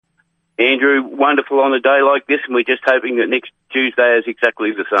Andrew, wonderful on a day like this, and we're just hoping that next Tuesday is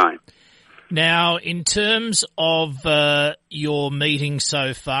exactly the same. Now, in terms of your meeting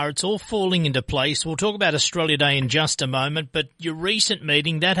so far, it's all falling into place. We'll talk about Australia Day in just a moment, but your recent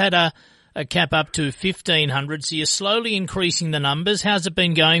meeting, that had a cap up to 1,500, so you're slowly increasing the numbers. How's it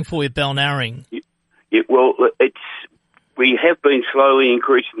been going for you, Balnarring? We have been slowly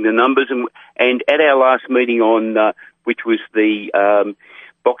increasing the numbers, and at our last meeting on, which was the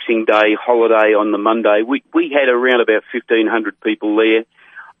Boxing Day holiday on the Monday, we had around about 1,500 people there,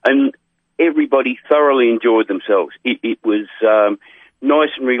 and everybody thoroughly enjoyed themselves. It was nice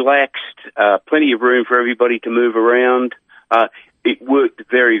and relaxed, plenty of room for everybody to move around. It worked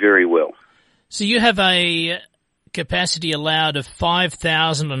very, very well. So you have a capacity allowed of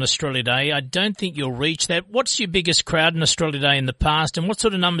 5,000 on Australia Day. I don't think you'll reach that. What's your biggest crowd on Australia Day in the past, and what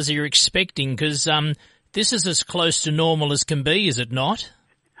sort of numbers are you expecting? Because this is as close to normal as can be, is it not?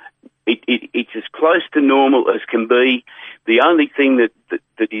 It's as close to normal as can be. The only thing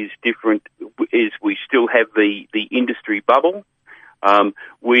that is different is we still have the industry bubble.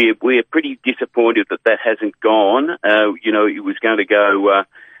 We're pretty disappointed that hasn't gone. It was going to go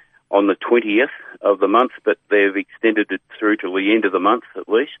on the 20th of the month, but they've extended it through till the end of the month at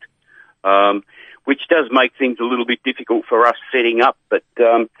least, which does make things a little bit difficult for us setting up. But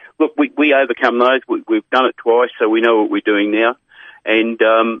look, we overcome those. We've done it twice, so we know what we're doing now.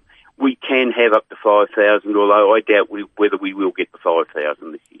 And we can have up to 5,000, although I doubt whether we will get the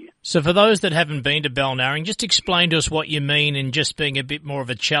 5,000 this year. So for those that haven't been to Balnarring, just explain to us what you mean in just being a bit more of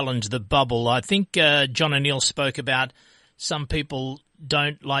a challenge, the bubble. I think John O'Neill spoke about some people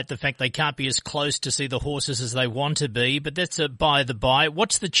don't like the fact they can't be as close to see the horses as they want to be, but that's a by the by.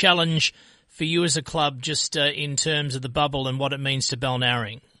 What's the challenge for you as a club just in terms of the bubble and what it means to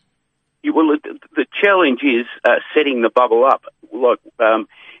Balnarring? Well, the challenge is setting the bubble up. Like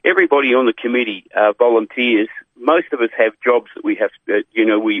everybody on the committee, volunteers. Most of us have jobs that we have,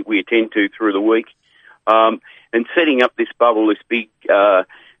 we attend to through the week. And setting up this bubble, this big,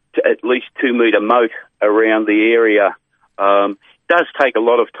 at least 2 metre moat around the area, does take a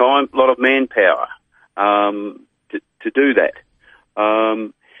lot of time, a lot of manpower to do that.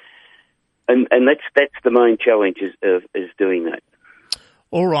 And that's the main challenge is doing that.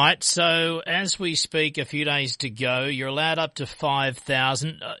 All right, so as we speak, a few days to go, you're allowed up to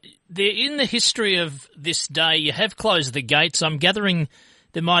 5,000. In the history of this day, you have closed the gates. I'm gathering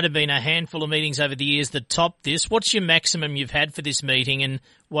there might have been a handful of meetings over the years that topped this. What's your maximum you've had for this meeting, and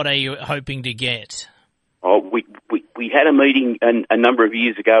what are you hoping to get? Oh, we had a meeting a number of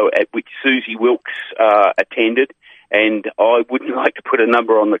years ago at which Susie Wilkes attended, and I wouldn't like to put a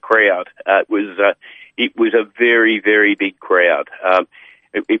number on the crowd. It was a very, very big crowd.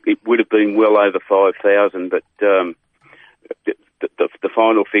 It would have been well over 5,000, but the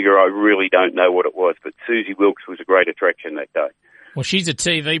final figure, I really don't know what it was. But Susie Wilkes was a great attraction that day. Well, she's a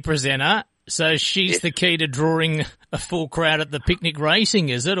TV presenter, so she's the key to drawing a full crowd at the picnic racing,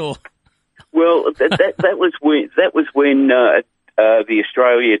 is it? Or well, that was when the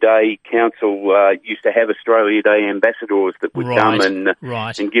Australia Day Council used to have Australia Day ambassadors that would come and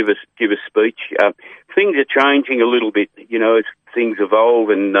give us speech. Things are changing a little bit, as things evolve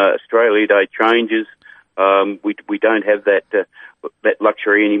and Australia Day changes. We don't have that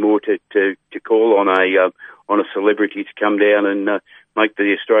luxury anymore to call on a celebrity to come down and make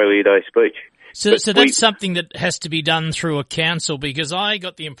the Australia Day speech. So that's something that has to be done through a council, because I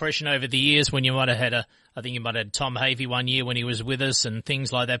got the impression over the years when you might have had I think you might have had Tom Havey one year when he was with us and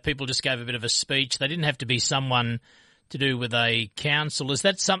things like that. People just gave a bit of a speech. They didn't have to be someone to do with a council. Is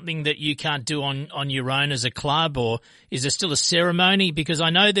that something that you can't do on your own as a club, or is there still a ceremony? Because I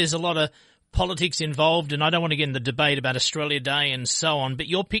know there's a lot of politics involved, and I don't want to get in the debate about Australia Day and so on, but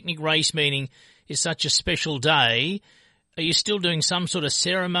your picnic race meeting is such a special day. Are you still doing some sort of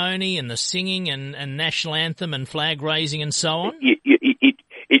ceremony and the singing and national anthem and flag raising and so on?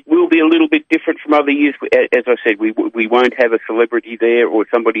 It will be a little bit different from other years. As I said, we won't have a celebrity there or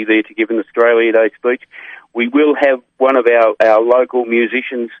somebody there to give an Australia Day speech. We will have one of our local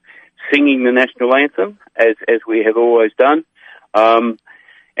musicians singing the national anthem, as we have always done. And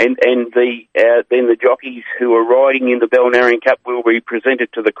then the jockeys who are riding in the Balnarring Cup will be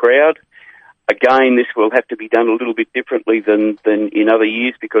presented to the crowd. Again, this will have to be done a little bit differently than in other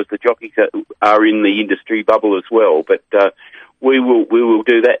years, because the jockeys are in the industry bubble as well. But we will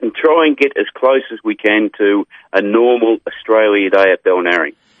do that and try and get as close as we can to a normal Australia Day at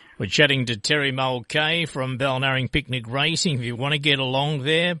Balnarring. We're chatting to Terry Mulcahy from Balnarring Picnic Racing. If you want to get along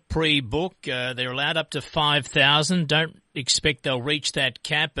there, pre-book. They're allowed up to 5,000. Don't expect they'll reach that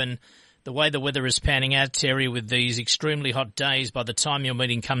cap, and the way the weather is panning out, Terry, with these extremely hot days, by the time your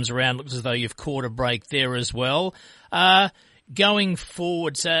meeting comes around, looks as though you've caught a break there as well. Going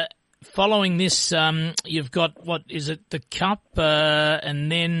forward, following this, you've got, what is it, the Cup,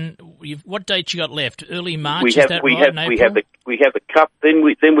 and then what dates you got left? Early March, we have the Cup. Then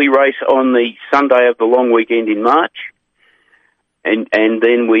we race on the Sunday of the long weekend in March, and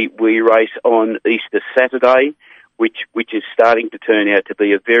then we race on Easter Saturday, which is starting to turn out to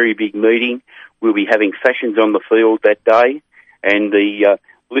be a very big meeting. We'll be having fashions on the field that day, and the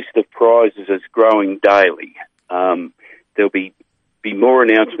list of prizes is growing daily. There'll be more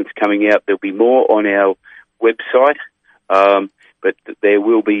announcements coming out. There'll be more on our website, but there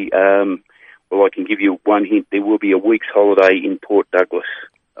will be, I can give you one hint, there will be a week's holiday in Port Douglas.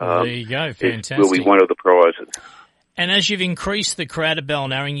 There you go, fantastic. It will be one of the prizes. And as you've increased the crowd at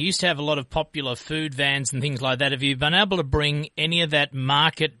Balnarring, you used to have a lot of popular food vans and things like that. Have you been able to bring any of that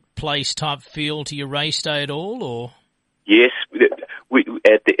marketplace type feel to your race day at all, or? Yes,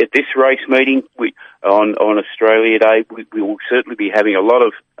 at this race meeting on Australia Day, we will certainly be having a lot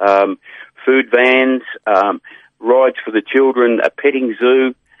of food vans, rides for the children, a petting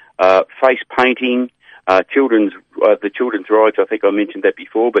zoo, face painting, the children's rides. I think I mentioned that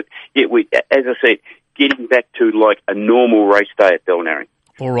before, but yeah, as I said, getting back to like a normal race day at Balnarring.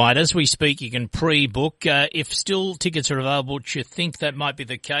 All right, as we speak, you can pre-book. If still tickets are available, which you think that might be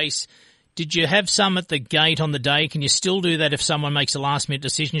the case, did you have some at the gate on the day? Can you still do that if someone makes a last-minute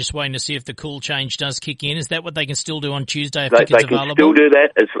decision, just waiting to see if the cool change does kick in? Is that what they can still do on Tuesday if tickets are available? They can still do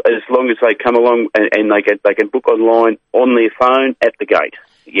that as long as they come along and they can book online on their phone at the gate.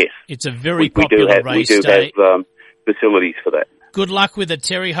 Yes. It's a very popular race day. We do have facilities for that. Good luck with it,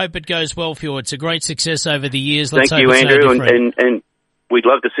 Terry. Hope it goes well for you. It's a great success over the years. Thank you, Andrew, and we'd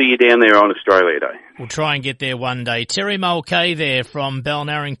love to see you down there on Australia Day. We'll try and get there one day. Terry Mulcahy there from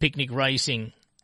Balnarring Picnic Racing.